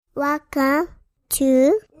Welcome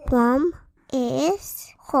to Mom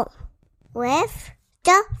is Home with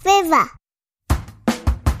the River.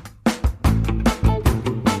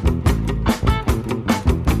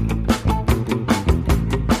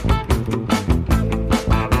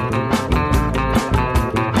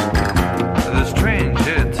 The strange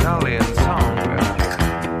Italian song.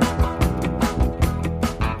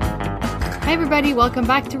 Hi everybody, welcome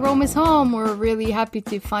back to Rome is Home. We're really happy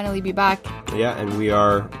to finally be back. Yeah, and we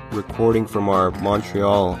are recording from our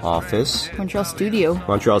Montreal office. Montreal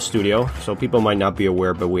studio. So people might not be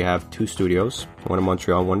aware, but we have two studios. One in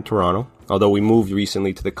Montreal, one in Toronto. Although we moved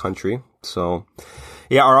recently to the country. So,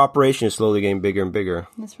 yeah, our operation is slowly getting bigger and bigger.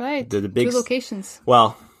 That's right. The big two locations.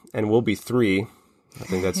 Well, and we'll be three. I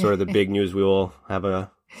think that's sort of the big news. We will have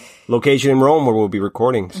a location in Rome where we'll be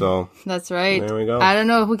recording. So that's right. There we go. I don't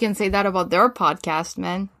know if we can say that about their podcast,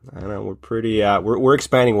 man. I don't know. We're pretty. We're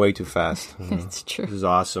expanding way too fast. It's true. This is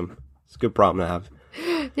awesome. It's a good problem to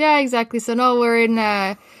have. Yeah, exactly. So now we're in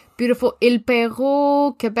beautiful Île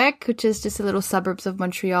Perrot, Quebec, which is just a little suburbs of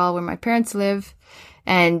Montreal where my parents live.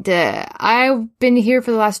 And I've been here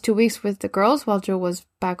for the last 2 weeks with the girls while Joe was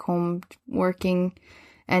back home working.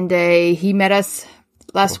 And he met us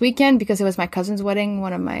last weekend because it was my cousin's wedding,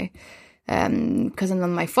 one of my cousin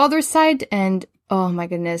on my father's side. And oh my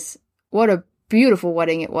goodness, what a beautiful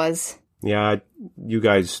wedding it was. Yeah, you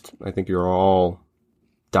guys, I think you're all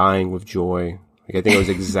dying with joy. Like, I think it was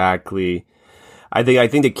exactly, I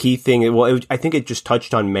think the key thing, I think it just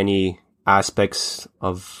touched on many aspects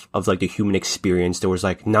of like the human experience. There was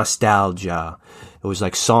like nostalgia. It was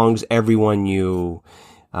like songs everyone knew.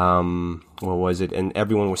 What was it? And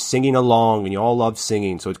everyone was singing along, and you all loved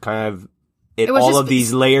singing. So it's kind of all of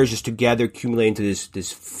these layers just together accumulate into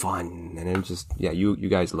this fun, and then just you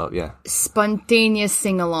guys love spontaneous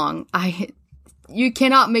sing along. You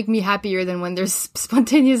cannot make me happier than when there's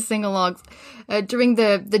spontaneous sing alongs. During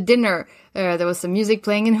the dinner, there was some music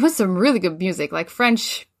playing, and it was some really good music, like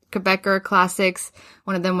French Quebecer classics.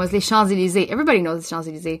 One of them was Les Champs-Élysées. Everybody knows Les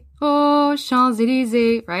Champs-Élysées. Oh,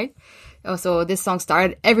 Champs-Élysées, right? Oh, so this song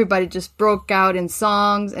started, everybody just broke out in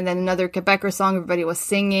songs, and then another Quebecer song, everybody was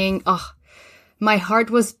singing. Oh, my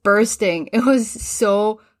heart was bursting. It was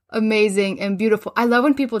so amazing and beautiful. I love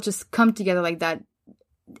when people just come together like that.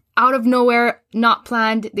 Out of nowhere, not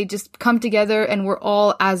planned, they just come together and we're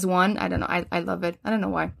all as one. I don't know, I love it. I don't know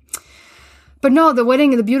why. But no, the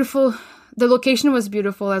wedding, the location was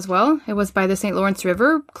beautiful as well. It was by the St. Lawrence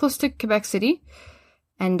River, close to Quebec City.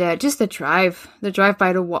 And just the drive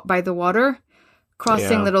by the water,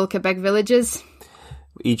 crossing little Quebec villages.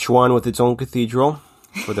 Each one with its own cathedral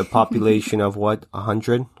for the population of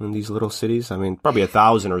 100 in these little cities. I mean, probably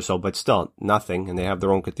 1,000 or so, but still nothing. And they have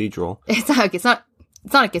their own cathedral. It's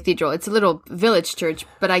not a cathedral. It's a little village church.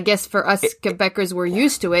 But I guess for us Quebecers, we're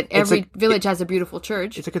used to it. Every village has a beautiful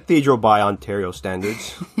church. It's a cathedral by Ontario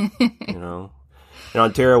standards. You know, in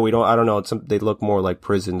Ontario, I don't know. They look more like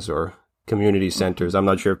prisons or community centers. I'm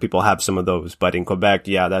not sure if people have some of those, but in Quebec,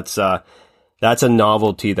 that's a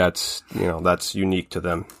novelty that's unique to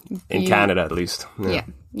them in Canada, at least.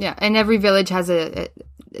 Yeah. And every village has a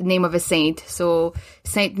name of a saint. So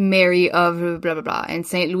Saint Mary of blah blah blah and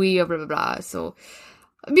Saint Louis of blah blah blah. So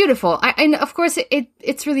beautiful. And of course,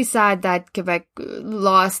 it's really sad that Quebec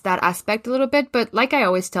lost that aspect a little bit. But like I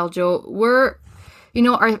always tell Joe,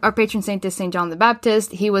 our patron saint is Saint John the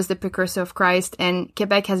Baptist. He was the precursor of Christ, and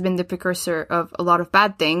Quebec has been the precursor of a lot of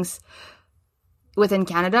bad things within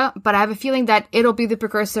Canada. But I have a feeling that it'll be the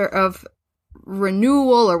precursor of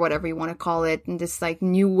renewal, or whatever you want to call it, and this like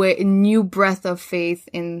new breath of faith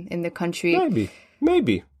in the country.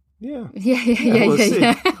 Maybe. Yeah.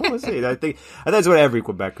 We'll see. I think that's what every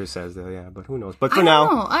Quebecer says, though. Yeah, but who knows? But for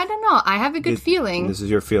now, I don't know. I have a good feeling. This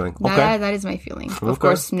is your feeling. Okay. That is my feeling. Of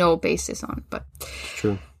course, no basis on it, but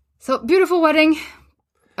true. So beautiful wedding,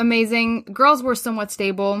 amazing. Girls were somewhat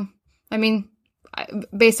stable. I mean,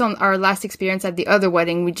 based on our last experience at the other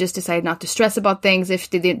wedding, we just decided not to stress about things. If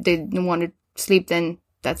they didn't want to sleep, then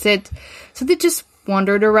that's it. So they just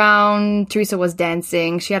wandered around. Teresa was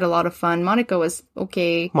dancing. She had a lot of fun. Monica was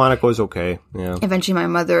okay. Yeah. Eventually my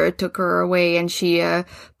mother took her away and she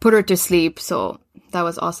put her to sleep. So that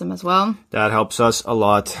was awesome as well. That helps us a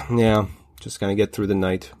lot. Yeah. Just kind of get through the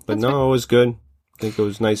night. But it was good. I think it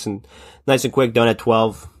was nice and quick, done at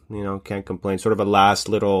 12. Can't complain. Sort of a last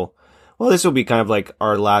little, this will be kind of like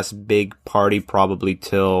our last big party probably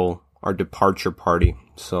till our departure party.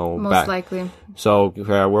 So most likely. So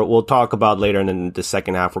we'll talk about later in the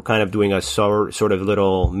second half. We're kind of doing a sort of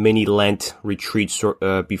little mini Lent retreat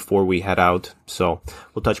before we head out. So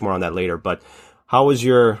we'll touch more on that later. But how was so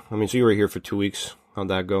you were here for 2 weeks. How'd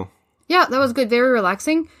that go? Yeah, that was good. Very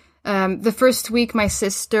relaxing. The first week, my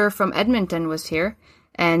sister from Edmonton was here,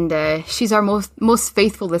 and she's our most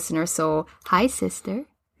faithful listener. So, hi, sister.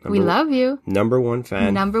 We love you. Number one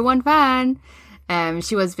fan. Number one fan.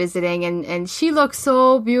 She was visiting, and she looks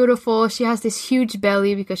so beautiful. She has this huge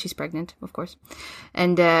belly because she's pregnant, of course.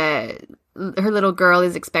 And her little girl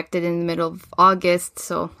is expected in the middle of August,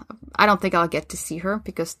 so I don't think I'll get to see her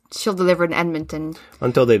because she'll deliver in Edmonton.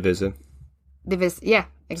 Until they visit. Yeah,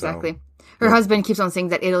 exactly. Her husband keeps on saying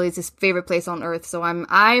that Italy is his favorite place on earth, so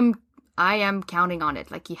I am counting on it.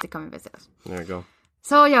 Like, he has to come and visit us. There you go.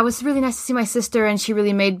 So yeah, it was really nice to see my sister, and she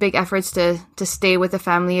really made big efforts to stay with the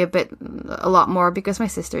family a lot more, because my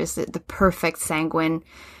sister is the perfect sanguine.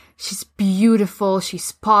 She's beautiful,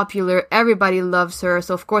 she's popular, everybody loves her.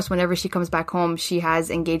 So of course, whenever she comes back home, she has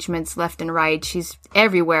engagements left and right. She's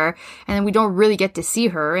everywhere, and we don't really get to see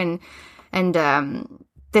her. And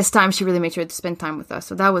this time she really made sure to spend time with us.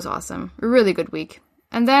 So that was awesome. A really good week.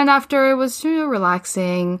 And then after, it was,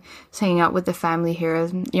 relaxing, just hanging out with the family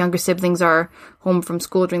here. Younger siblings are home from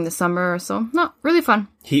school during the summer, so no, really fun.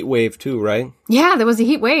 Heat wave too, right? Yeah, there was a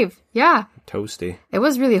heat wave. Yeah. Toasty. It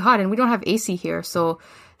was really hot, and we don't have AC here, so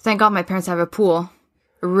thank God my parents have a pool.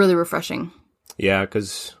 Really refreshing. Yeah,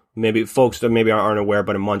 because maybe folks that maybe aren't aware,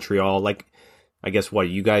 but in Montreal, like, I guess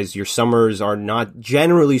you guys, your summers are not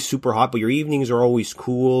generally super hot, but your evenings are always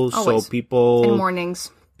cool. Always. So people... And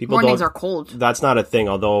mornings. People Mornings are cold. That's not a thing,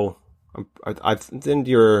 although I think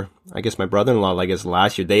I guess my brother-in-law,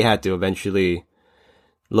 last year, they had to eventually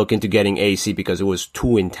look into getting AC because it was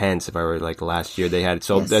too intense. If I were last year, they had,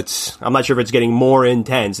 so Yes. I'm not sure if it's getting more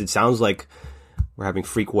intense. It sounds like we're having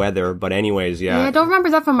freak weather, but anyways, yeah. Yeah, I don't remember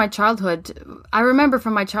that from my childhood. I remember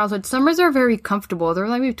from my childhood, summers are very comfortable. They're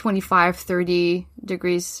like maybe 25, 30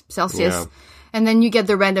 degrees Celsius. Yeah. And then you get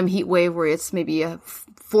the random heat wave where it's maybe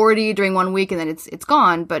 40 during 1 week, and then it's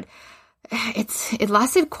gone. But it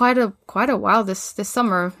lasted quite a while this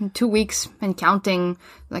summer, 2 weeks and counting,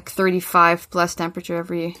 like 35 plus temperature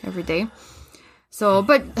every day. So,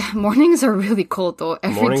 but mornings are really cold though.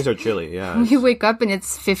 Mornings are chilly, yeah. You wake up and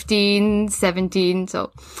it's 15, 17,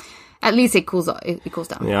 so at least it cools down.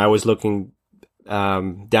 Yeah, I was looking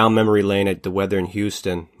down memory lane at the weather in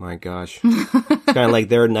Houston. My gosh. It's kind of like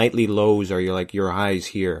their nightly lows are your highs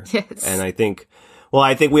here. Yes. And I think they're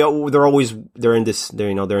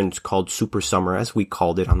in called super summer, as we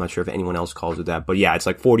called it. I'm not sure if anyone else calls it that, but yeah, it's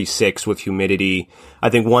like 46 with humidity. I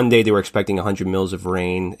think one day they were expecting 100 mils of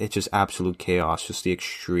rain. It's just absolute chaos, just the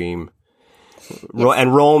extreme. Yes.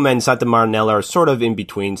 And Rome and Santa Marinella are sort of in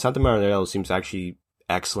between. Santa Marinella seems actually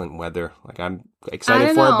excellent weather. Like, I'm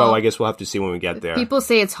excited for it, but I guess we'll have to see when we get there. People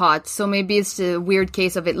say it's hot, so maybe it's a weird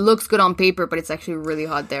case of it looks good on paper, but it's actually really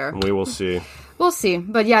hot there. We will see. We'll see.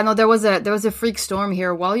 But yeah, no, there was a freak storm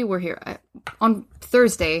here while you were here on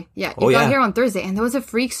Thursday. Yeah, you got here on Thursday, and there was a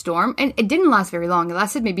freak storm, and it didn't last very long. It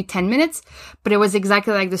lasted maybe 10 minutes, but it was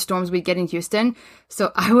exactly like the storms we get in Houston.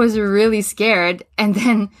 So I was really scared, and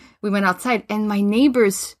then we went outside, and my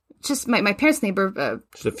neighbors, just my parents' neighbor,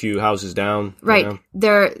 just a few houses down, right?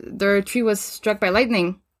 Their tree was struck by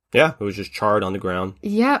lightning. Yeah, it was just charred on the ground.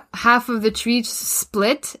 Yeah, half of the tree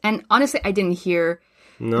split, and honestly, I didn't hear.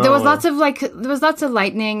 No. There was lots of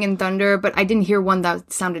lightning and thunder, but I didn't hear one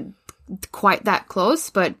that sounded quite that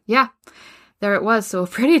close. But yeah, there it was. So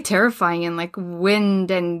pretty terrifying, and like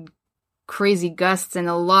wind and crazy gusts and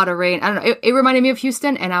a lot of rain. I don't know. It reminded me of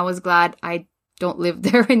Houston, and I was glad I don't live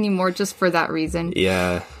there anymore just for that reason.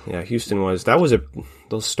 Yeah, Houston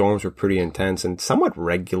those storms were pretty intense and somewhat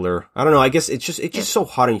regular. I don't know, I guess it's just so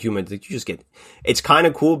hot and humid that it's kind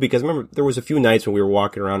of cool, because remember there was a few nights when we were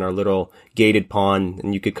walking around our little gated pond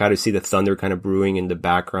and you could kind of see the thunder kind of brewing in the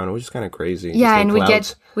background. It was just kind of crazy. Yeah, and we'd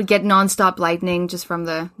get nonstop lightning just from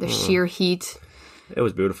the sheer heat. It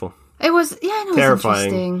was beautiful. It was, yeah, it was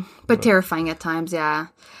interesting, but terrifying at times, yeah.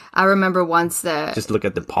 I remember once just look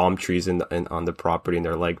at the palm trees on the property, and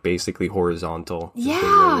they're like basically horizontal.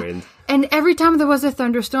 Yeah, and every time there was a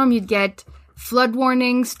thunderstorm, you'd get flood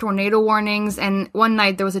warnings, tornado warnings, and one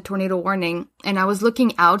night there was a tornado warning, and I was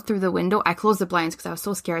looking out through the window. I closed the blinds because I was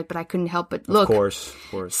so scared, but I couldn't help but look. Of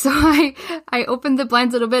course. So I opened the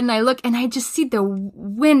blinds a little bit, and I look, and I just see the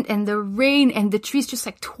wind and the rain and the trees just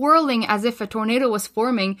like twirling as if a tornado was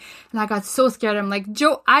forming, and I got so scared. I'm like,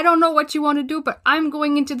 Joe, I don't know what you want to do, but I'm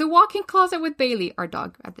going into the walk-in closet with Bailey, our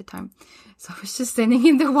dog at the time. So I was just standing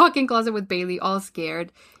in the walk-in closet with Bailey, all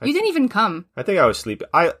scared. You didn't even come. I think I was sleeping.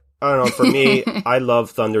 I don't know, for me, I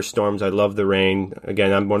love thunderstorms. I love the rain.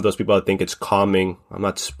 Again, I'm one of those people that think it's calming. I'm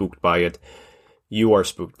not spooked by it. You are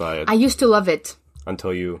spooked by it. I used to love it.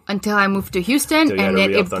 Until I moved to Houston, and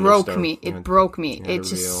then it broke me. It broke me.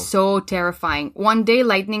 It's just so terrifying. One day,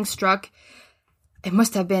 lightning struck it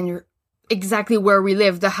must have been exactly where we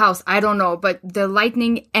live, the house. I don't know, but the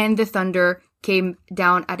lightning and the thunder came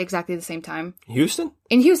down at exactly the same time. Houston?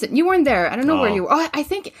 In Houston. You weren't there. I don't know where Oh. you were. Oh, I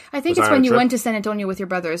think Was it's I on when a you trip? went to San Antonio with your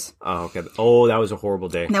brothers. Oh, okay. Oh, that was a horrible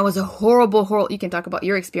day. That was a horrible, you can talk about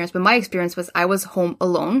your experience, but my experience was I was home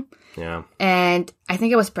alone. Yeah. And I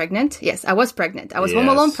think I was pregnant. Yes, I was pregnant. I was home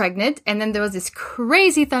Yes. alone pregnant. And then there was this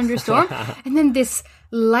crazy thunderstorm. And then this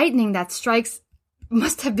lightning that strikes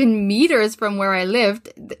must have been meters from where I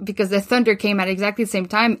lived because the thunder came at exactly the same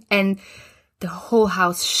time. And the whole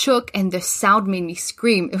house shook and the sound made me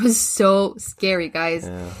scream. It was so scary, guys.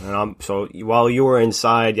 Yeah. And so while you were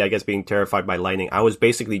inside, I guess being terrified by lightning, I was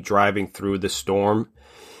basically driving through the storm.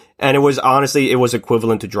 And it was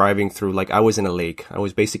equivalent to driving through, like, I was in a lake. I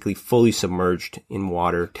was basically fully submerged in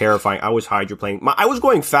water. Terrifying. I was hydroplaning. I was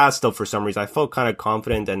going fast, though, for some reason. I felt kind of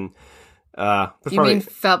confident and, You mean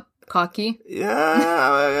felt cocky?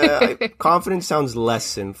 yeah, confidence sounds less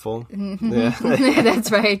sinful. Yeah.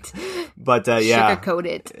 That's right. But, yeah. Sugarcoat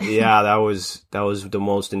it. Yeah, that was the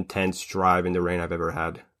most intense drive in the rain I've ever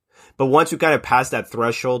had. But once you kind of passed that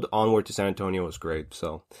threshold, onward to San Antonio was great.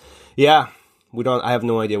 So, yeah. I have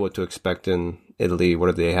no idea what to expect in Italy. What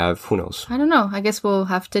do they have? Who knows? I don't know. I guess we'll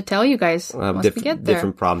have to tell you guys once we get there.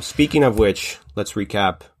 Different problems. Speaking of which, let's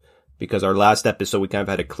recap. Because our last episode, we kind of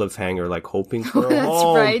had a cliffhanger, like hoping for a That's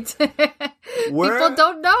home. right. People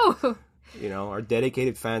don't know. You know, our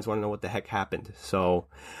dedicated fans want to know what the heck happened. So,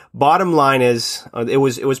 bottom line is, it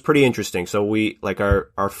was pretty interesting. So we, like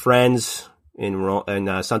our friends in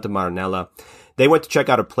Santa Marinella, they went to check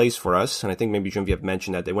out a place for us, and I think maybe Genevieve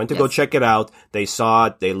mentioned that. They went to go check it out. They saw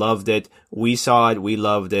it. They loved it. We saw it. We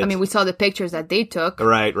loved it. I mean, we saw the pictures that they took.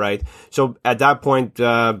 Right. So at that point,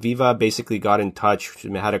 Viva basically got in touch,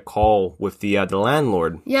 had a call with the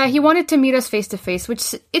landlord. Yeah, he wanted to meet us face to face,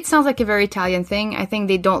 which it sounds like a very Italian thing. I think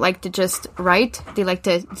they don't like to just write. They like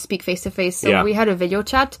to speak face to face. So Yeah. we had a video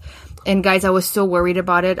chat. And guys, I was so worried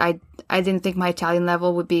about it. I didn't think my Italian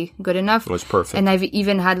level would be good enough. It was perfect. And I've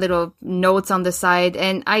even had little notes on the side,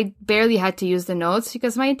 and I barely had to use the notes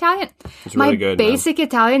because my really good, man. basic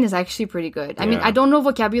Italian is actually pretty good. I mean, Yeah. I don't know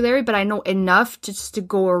vocabulary, but I know enough just to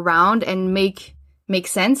go around and make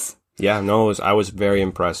sense. Yeah, no, I was very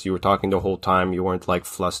impressed. You were talking the whole time. You weren't like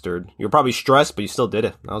flustered. You were probably stressed, but you still did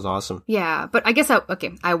it. That was awesome. Yeah, but I guess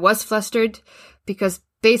I was flustered because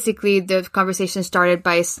basically the conversation started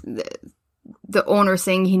by the owner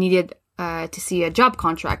saying he needed to see a job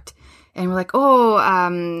contract. And we're like,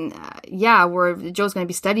 Joe's going to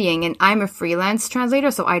be studying, and I'm a freelance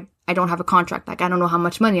translator, so I don't have a contract. Like, I don't know how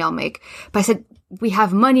much money I'll make. But I said, we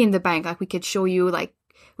have money in the bank. Like, we could show you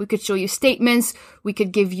statements. We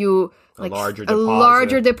could give you like a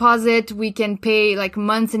larger deposit. We can pay like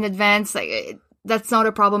months in advance. Like, that's not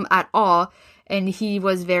a problem at all. And he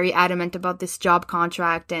was very adamant about this job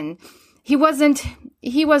contract, and he wasn't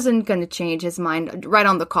going to change his mind right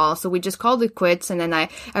on the call. So we just called it quits. And then I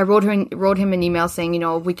wrote him an email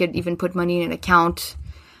saying, we could even put money in an account.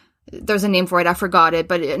 There's a name for it. I forgot it,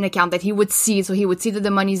 but an account that he would see. So he would see that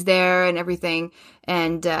the money's there and everything.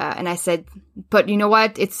 And I said, but you know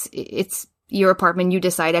what? It's your apartment. You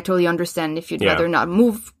decide. I totally understand if you'd rather not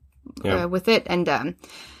move with it.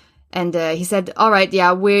 And he said, all right,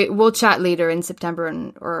 yeah, we'll chat later in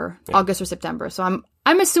September or August or September. So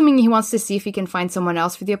I'm assuming he wants to see if he can find someone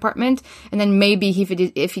else for the apartment. And then maybe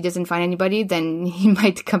if he doesn't find anybody, then he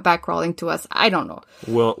might come back crawling to us. I don't know.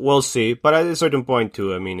 We'll see. But at a certain point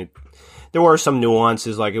too, I mean, there were some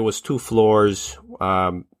nuances. Like, it was 2 floors.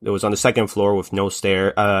 It was on the second floor with no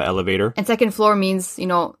elevator. And second floor means,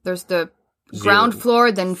 there's the ground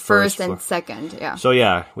floor, then first floor. and second. Yeah. So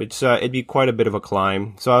yeah, it'd be quite a bit of a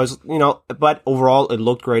climb. So I was, but overall it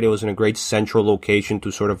looked great. It was in a great central location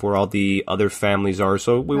to sort of where all the other families are.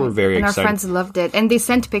 So we were very and excited. Our friends loved it. And they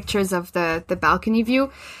sent pictures of the balcony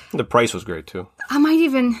view. The price was great too. I might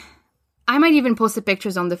even post the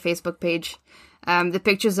pictures on the Facebook page. The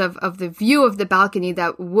pictures of the view of the balcony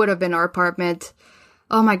that would have been our apartment.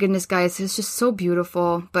 Oh my goodness, guys. It's just so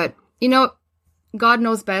beautiful. But, God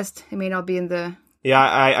knows best. It may not be in the... Yeah,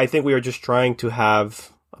 I think we were just trying to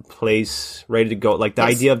have a place ready to go. Like, the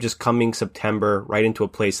idea of just coming September right into a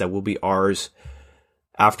place that will be ours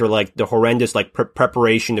after, like, the horrendous, like,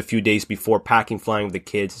 preparation a few days before, packing, flying with the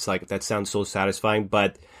kids. It's like, that sounds so satisfying.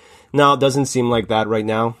 But no, it doesn't seem like that right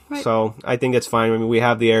now. Right. So I think it's fine. I mean, we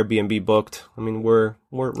have the Airbnb booked. I mean, we're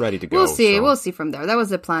ready to go. We'll see. So. We'll see from there. That was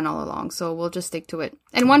the plan all along. So we'll just stick to it.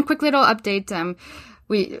 And one quick little update.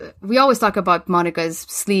 We always talk about Monica's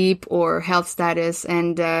sleep or health status,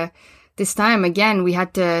 and this time again we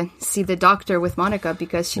had to see the doctor with Monica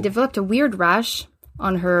because she developed a weird rash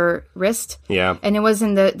on her wrist. Yeah. And it was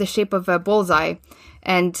in the shape of a bullseye.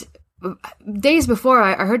 And days before,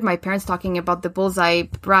 I heard my parents talking about the bullseye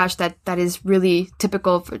rash that is really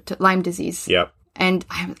typical for Lyme disease. Yep. And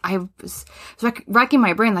I was racking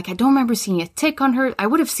my brain, like, I don't remember seeing a tick on her. I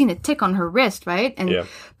would have seen a tick on her wrist, right? And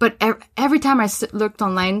But every time I looked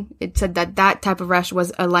online, it said that type of rash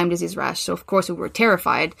was a Lyme disease rash. So, of course, we were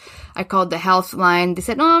terrified. I called the health line. They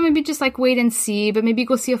said, oh, maybe just, like, wait and see, but maybe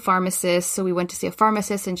go see a pharmacist. So we went to see a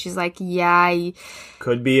pharmacist, and she's like, yeah.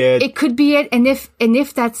 Could be it. It could be it. And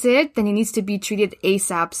if that's it, then it needs to be treated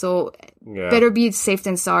ASAP. So better be safe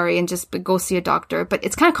than sorry and just go see a doctor. But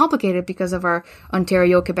it's kind of complicated because of our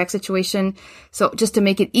Ontario, Quebec situation. So just to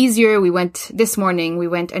make it easier, this morning, we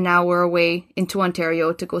went an hour away into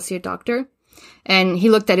Ontario to go see a doctor. And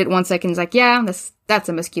he looked at it 1 second, he's like, yeah, that's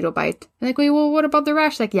a mosquito bite. I'm like, well, what about the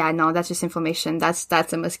rash? Like, yeah, no, that's just inflammation. That's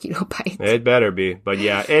a mosquito bite. It better be. But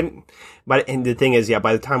yeah, and the thing is,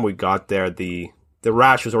 by the time we got there, the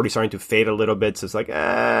rash was already starting to fade a little bit. So it's like,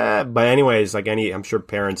 but anyways, like I'm sure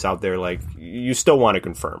parents out there, like, you still want to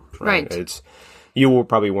confirm, right? You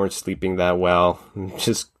probably weren't sleeping that well,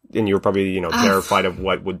 and you were probably, terrified of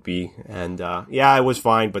what would be. And, it was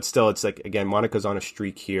fine, but still, it's like, again, Monica's on a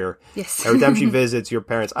streak here. Yes. Every time she visits your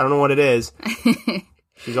parents, I don't know what it is.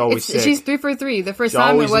 She's always sick. She's 3 for 3. The first she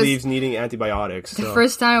time always leaves needing antibiotics. The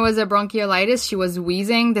first time it was a bronchiolitis. She was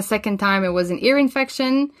wheezing. The second time it was an ear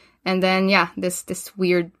infection. And then, this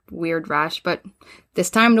weird rash. But this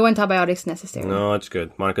time, no antibiotics necessary. No, it's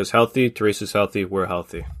good. Monica's healthy. Teresa's healthy. We're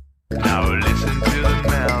healthy. Now listen to the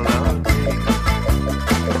melody.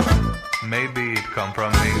 Maybe it come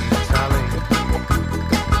from Italy.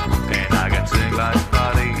 And I can sing like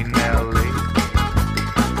Buddy Nelly.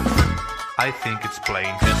 I think it's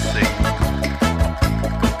plain to see.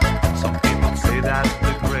 Some people say that's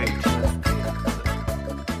the greatest.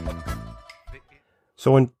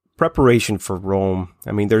 So in preparation for Rome,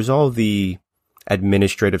 I mean, there's all the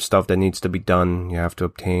administrative stuff that needs to be done. You have to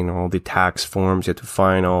obtain all the tax forms. You have to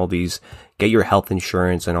find all these, get your health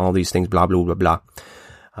insurance and all these things, blah, blah, blah, blah.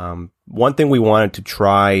 One thing we wanted to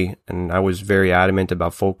try, and I was very adamant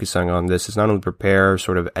about focusing on this, is not only prepare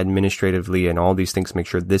sort of administratively and all these things, make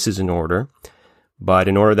sure this is in order, but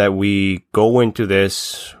in order that we go into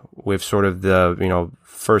this with sort of the,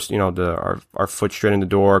 first, our foot straight in the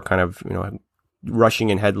door, kind of, rushing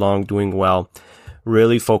in headlong, doing well,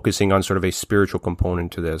 really focusing on sort of a spiritual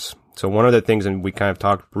component to this. So one of the things, and we kind of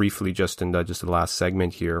talked briefly just in the last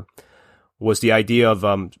segment here, was the idea of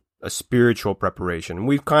a spiritual preparation.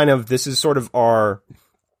 We've this is sort of our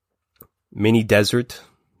mini desert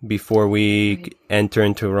before we enter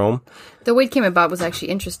into Rome. The way it came about was actually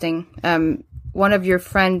interesting. One of your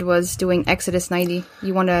friend was doing Exodus 90.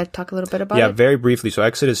 You want to talk a little bit about it? Yeah, very briefly. So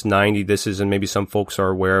Exodus 90, this is, and maybe some folks are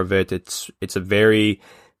aware of it. It's a very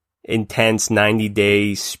intense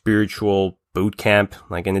 90-day spiritual boot camp.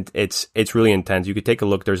 And it's really intense. You could take a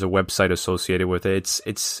look. There's a website associated with it.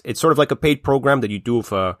 It's sort of like a paid program that you do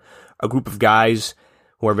with a group of guys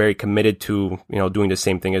who are very committed to, doing the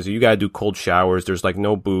same thing as you. You gotta do cold showers. There's like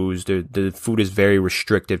no booze. The food is very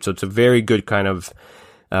restrictive. So it's a very good kind of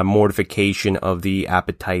mortification of the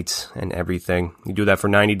appetites and everything. You do that for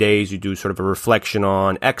 90 days. You do sort of a reflection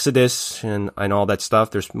on Exodus and all that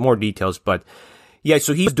stuff. There's more details, but yeah,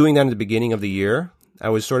 so he's doing that in the beginning of the year. I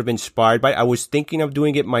was sort of inspired by it. I was thinking of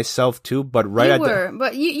doing it myself too, but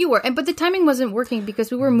you were, but the timing wasn't working because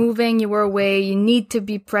we were moving, you were away, you need to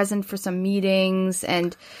be present for some meetings,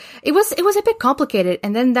 and it was a bit complicated.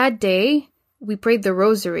 And then that day we prayed the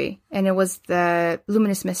rosary, and it was the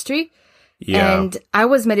Luminous Mystery. Yeah. And I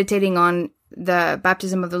was meditating on the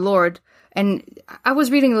baptism of the Lord, and I was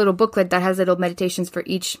reading a little booklet that has little meditations for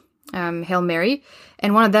each Hail Mary,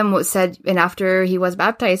 and one of them said, and after he was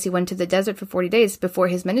baptized, he went to the desert for 40 days before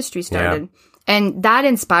his ministry started. Yeah. And that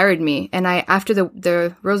inspired me. And after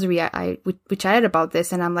the rosary, we chatted about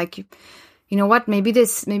this, and I'm like, you know what? Maybe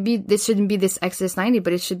this shouldn't be this Exodus 90,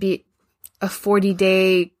 but it should be a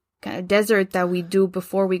 40-day kind of desert that we do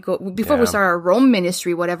before we start our Rome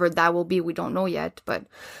ministry, whatever that will be. We don't know yet, but.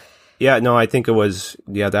 Yeah, no, I think it was,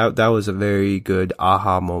 that was a very good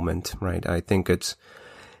aha moment, right? I think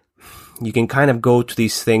you can kind of go to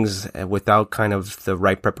these things without kind of the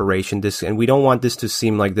right preparation. And we don't want this to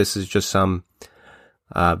seem like this is just some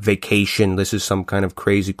vacation. This is some kind of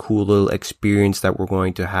crazy, cool little experience that we're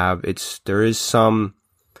going to have. There's some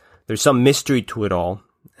mystery to it all.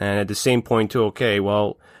 And at the same point too, okay,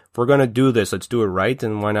 well, if we're going to do this, let's do it right.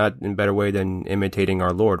 And why not in a better way than imitating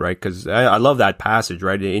our Lord, right? Because I love that passage,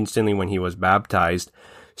 right? Instantly when he was baptized,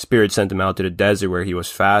 Spirit sent him out to the desert where he was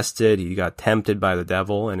fasted. He got tempted by the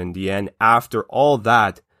devil. And in the end, after all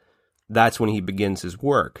that, that's when he begins his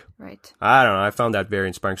work. Right. I don't know. I found that very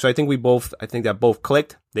inspiring. So I think that both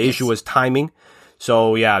clicked. The issue was timing.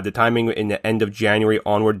 So yeah, the timing in the end of January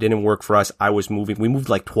onward didn't work for us. I was moving. We moved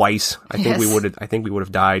like twice. I think we would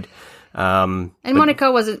have died. And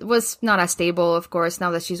Monica was not as stable, of course.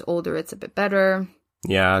 Now that she's older, it's a bit better.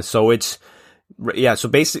 Yeah. So so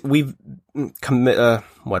basically we've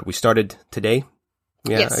we started today.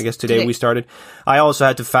 Yeah, Yes, I guess today we started. I also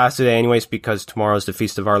had to fast today anyways because tomorrow is the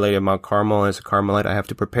Feast of Our Lady of Mount Carmel. And as a Carmelite, I have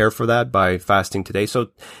to prepare for that by fasting today. So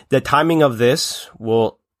the timing of this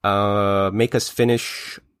will make us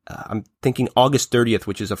finish, I'm thinking August 30th,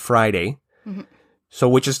 which is a Friday. Mm-hmm. So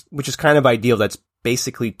which is kind of ideal. That's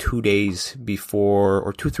basically 2 days before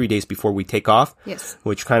or 2-3 days before we take off. Yes.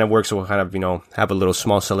 Which kind of works. So we'll kind of, have a little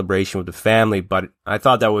small celebration with the family. But I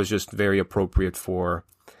thought that was just very appropriate for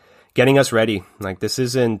getting us ready. Like this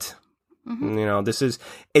isn't,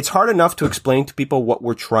 it's hard enough to explain to people what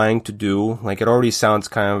we're trying to do. Like it already sounds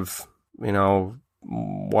kind of,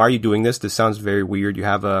 why are you doing this? This sounds very weird. You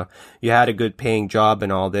had a good paying job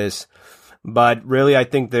and all this. But really, I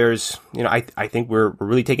think there's, I think we're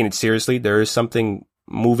really taking it seriously. There is something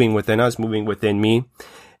moving within us, moving within me,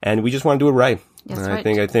 and we just want to do it right. That's and right.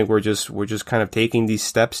 I think we're just kind of taking these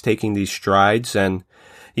steps, taking these strides, and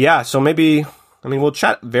yeah. So maybe, we'll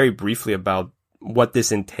chat very briefly about what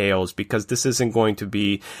this entails because this isn't going to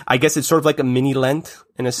be. I guess it's sort of like a mini Lent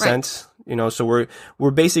in a sense, So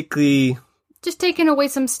we're basically just taking away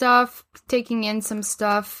some stuff, taking in some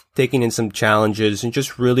stuff, taking in some challenges, and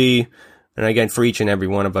just really. And again, for each and every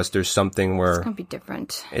one of us, there's something where it's going to be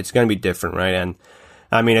different. It's going to be different, right? And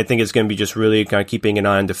I think it's going to be just really kind of keeping an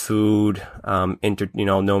eye on the food,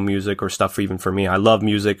 no music or stuff. Even for me, I love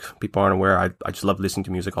music. People aren't aware. I just love listening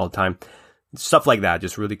to music all the time. Stuff like that,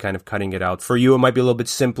 just really kind of cutting it out. For you, it might be a little bit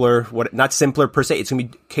simpler. Not simpler per se. It's going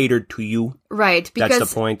to be catered to you. Right. Because that's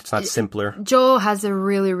the point. It's not simpler. Joe has a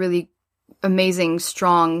really, really amazing,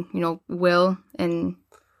 strong, will and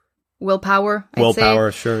willpower.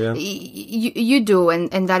 Willpower, sure, yeah. You do,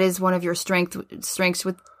 and that is one of your strengths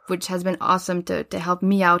which has been awesome to help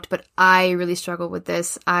me out. But I really struggle with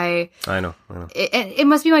this. I know. It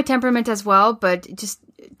must be my temperament as well. But just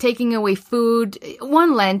taking away food,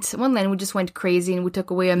 one Lent, we just went crazy and we took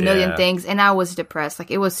away a million things, and I was depressed. Like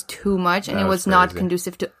it was too much, and it was not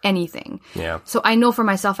conducive to anything. Yeah. So I know for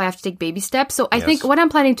myself, I have to take baby steps. So I think what I'm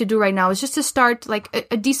planning to do right now is just to start like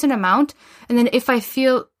a decent amount, and then if I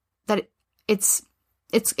feel that it's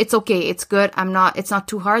okay, it's good, it's not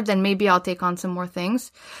too hard, then maybe I'll take on some more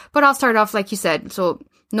things. But I'll start off like you said, so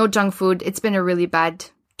no junk food. It's been a really bad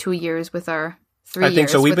 2 years with our 3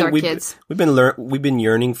 years so with our kids. We've been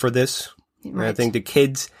yearning for this. Right. I think the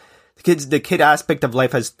kid aspect of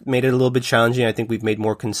life has made it a little bit challenging. I think we've made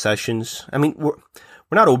more concessions.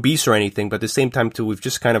 We're not obese or anything, but at the same time, too, we've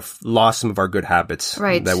just kind of lost some of our good habits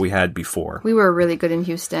that we had before. We were really good in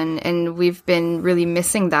Houston, and we've been really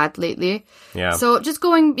missing that lately. Yeah. So just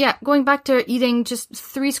going back to eating just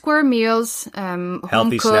 3 square meals,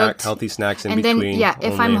 healthy snacks in and between. And then,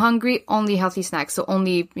 if I'm hungry, only healthy snacks. So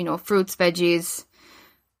only, fruits, veggies.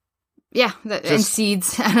 Yeah, and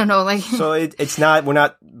seeds. I don't know, like. So we're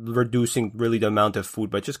not reducing really the amount of food,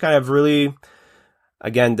 but just kind of really,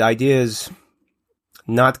 again, the idea is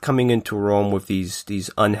not coming into Rome with these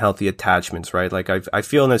unhealthy attachments, right? Like I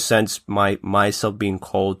feel in a sense myself being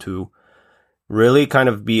called to really kind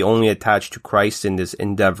of be only attached to Christ in this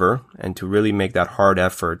endeavor and to really make that hard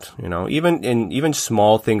effort, even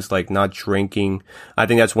small things like not drinking. I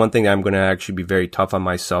think that's one thing that I'm going to actually be very tough on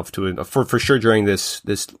myself to, for sure during this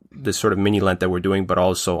sort of mini Lent that we're doing, but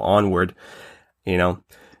also onward,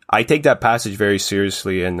 I take that passage very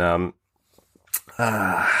seriously, and,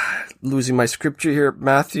 losing my scripture here,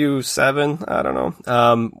 Matthew 7, I don't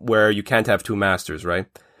know, where you can't have 2 masters, right?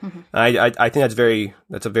 Mm-hmm. I think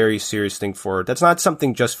that's a very serious thing that's not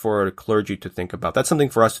something just for the clergy to think about. That's something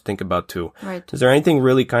for us to think about too. Right. Is there anything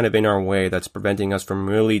really kind of in our way that's preventing us from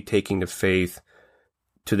really taking the faith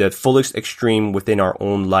to the fullest extreme within our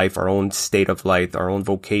own life, our own state of life, our own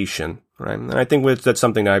vocation, right? And I think that's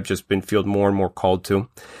something that I've just been feel more and more called to.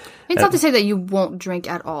 It's not to say that you won't drink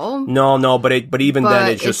at all. No, but then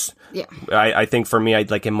it's just. Yeah. I think for me,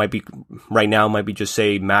 it might be right now. Might be just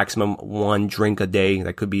say maximum 1 drink a day.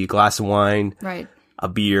 That could be a glass of wine, right? A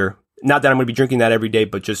beer. Not that I'm going to be drinking that every day,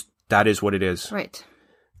 but just that is what it is, right?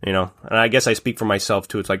 And I guess I speak for myself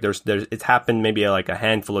too. It's like it's happened maybe like a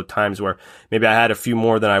handful of times where maybe I had a few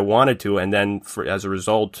more than I wanted to, and then as a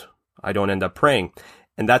result, I don't end up praying.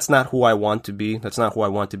 And that's not who I want to be. That's not who I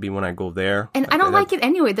want to be when I go there. And I don't like it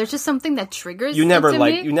anyway. There's just something that triggers You never it to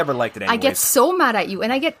like me. you never liked it anyways. I get so mad at you,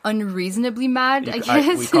 and I get unreasonably mad. I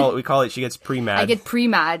guess we call it. She gets pre-mad. I get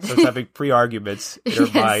pre-mad. So it's having pre-arguments in her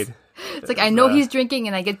Yes. mind. It's like I know he's drinking,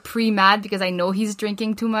 and I get pre-mad because I know he's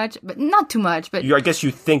drinking too much, but not too much. But I guess you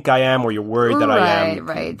think I am, or you're worried that I am.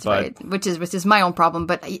 Right. But Which is my own problem.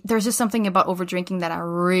 But there's just something about over drinking that I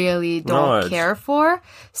really No, don't it's- care for.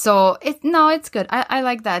 So it's good. I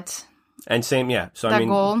like that. And same, yeah. So I That mean,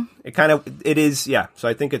 goal. it is, yeah. So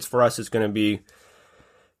I think it's for us. It's going to be,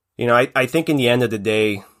 I think in the end of the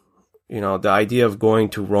day, the idea of going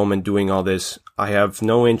to Rome and doing all this, I have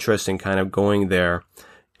no interest in kind of going there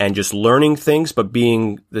and just learning things, but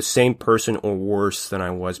being the same person or worse than I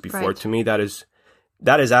was before. Right. To me, that is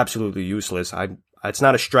absolutely useless. It's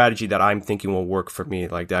not a strategy that I'm thinking will work for me.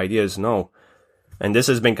 Like the idea is no. And this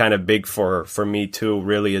has been kind of big for me too,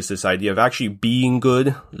 really, is this idea of actually being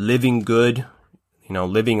good, living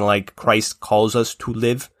like Christ calls us to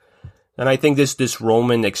live. And I think this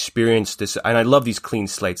Roman experience, and I love these clean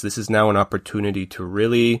slates. This is now an opportunity to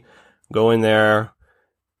really go in there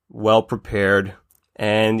well prepared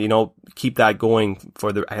and, keep that going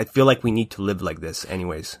I feel like we need to live like this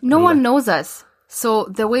anyways. No one knows us, so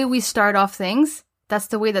the way we start off things, that's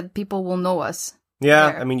the way that people will know us.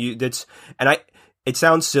 Yeah. There. I mean, it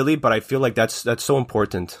sounds silly, but I feel like that's so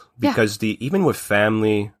important because even with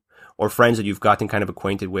family or friends that you've gotten kind of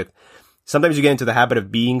acquainted with, sometimes you get into the habit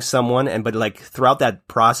of being someone, but like throughout that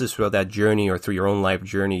process, throughout that journey or through your own life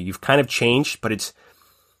journey, you've kind of changed, but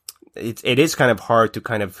it is kind of hard to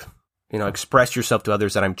kind of, express yourself to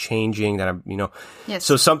others that I'm changing, that I'm, Yes.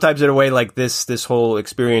 So sometimes in a way like this whole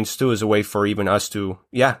experience too is a way for even us to,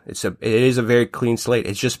 it is a very clean slate.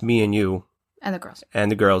 It's just me and you. And the girls.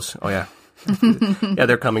 And the girls. Oh yeah. Yeah,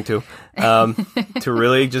 they're coming too. To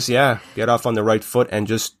really just, get off on the right foot and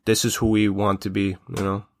just, this is who we want to be,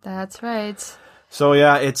 That's right. So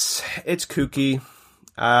yeah, it's kooky.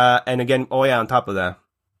 And again, on top of that,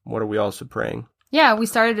 what are we also praying? Yeah, we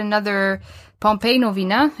started another Pompeii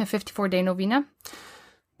novena, a 54-day novena.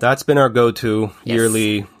 That's been our go-to Yes.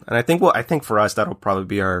 yearly. And I think for us, that'll probably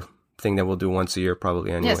be our thing that we'll do once a year,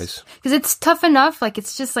 probably anyways. Yes, because it's tough enough. Like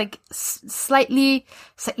it's just like slightly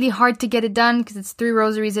hard to get it done because it's 3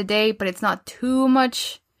 rosaries a day, but it's not too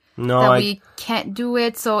much No, that we can't do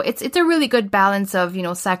it. So it's a really good balance of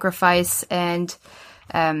sacrifice and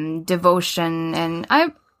devotion, and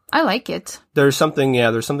I like it. there's something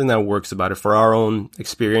that works about it. For our own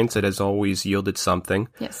experience, it has always yielded something.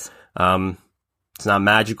 Yes. It's not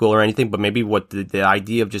magical or anything, but maybe what the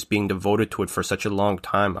idea of just being devoted to it for such a long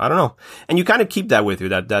time. I don't know. And you kind of keep that with you.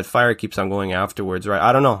 That fire keeps on going afterwards, right?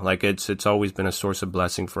 I don't know. Like it's always been a source of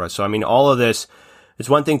blessing for us. So I mean, all of this, it's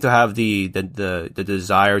one thing to have the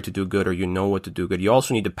desire to do good, or what to do good. You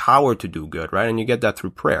also need the power to do good, right? And you get that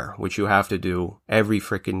through prayer, which you have to do every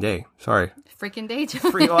freaking day. Sorry. Freaking day.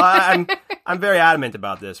 Well, I'm very adamant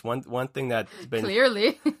about this. One thing that's been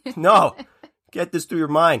Clearly. no, get this through your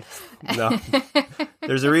mind. No,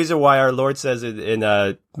 there's a reason why our Lord says it in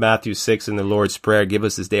Matthew 6 in the Lord's Prayer, give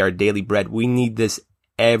us this day our daily bread. We need this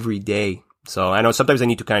every day. So I know sometimes I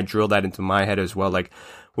need to kind of drill that into my head as well. Like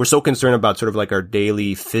we're so concerned about sort of like our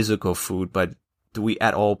daily physical food, but do we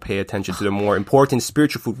at all pay attention to the more important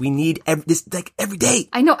spiritual food we need every day?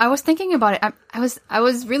 I know. I was thinking about it. I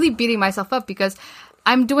was really beating myself up because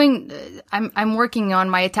I'm working on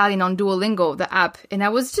my Italian on Duolingo, the app, and I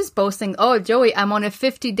was just boasting, "Oh, Joey, I'm on a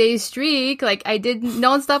 50-day streak. Like I did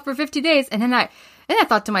nonstop for 50 days." And then I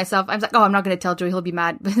thought to myself, I was like, "Oh, I'm not going to tell Joey. He'll be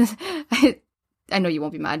mad." I know you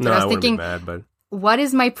won't be mad, but No, I was I wouldn't thinking, be mad, but what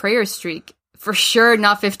is my prayer streak? For sure,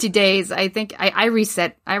 not 50 days. I think I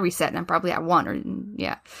reset, and I'm probably at 1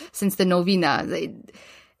 since the novena.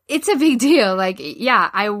 It's a big deal. Like,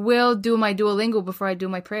 I will do my Duolingo before I do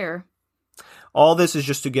my prayer. all this is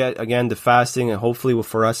just to get, again, the fasting, and hopefully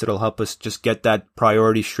for us, it'll help us just get that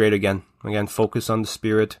priority straight again. Again, focus on the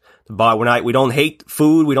spirit, the body. We don't hate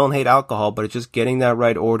food, we don't hate alcohol, but it's just getting that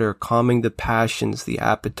right order, calming the passions, the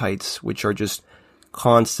appetites, which are just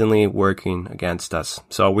constantly working against us.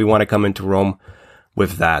 So we want to come into Rome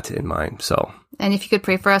with that in mind. So, and if you could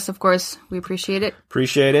pray for us, of course, we appreciate it.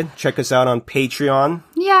 Appreciate it. Check us out on Patreon.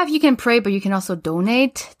 Yeah, if you can pray, but you can also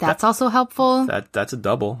donate. That's also helpful. That's a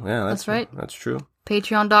double. Yeah, That's right. That's true.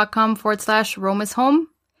 Patreon.com/Rome is home.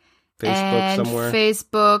 Facebook and somewhere.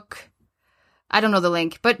 Facebook. I don't know the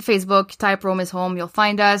link, but Facebook, type Rome is home. You'll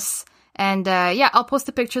find us. And I'll post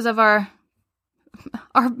the pictures of our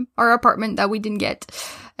apartment that we didn't get.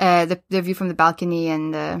 The view from the balcony.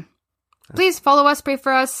 And please follow us, pray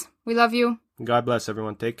for us. We love you. God bless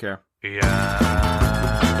everyone. Take care. Yeah.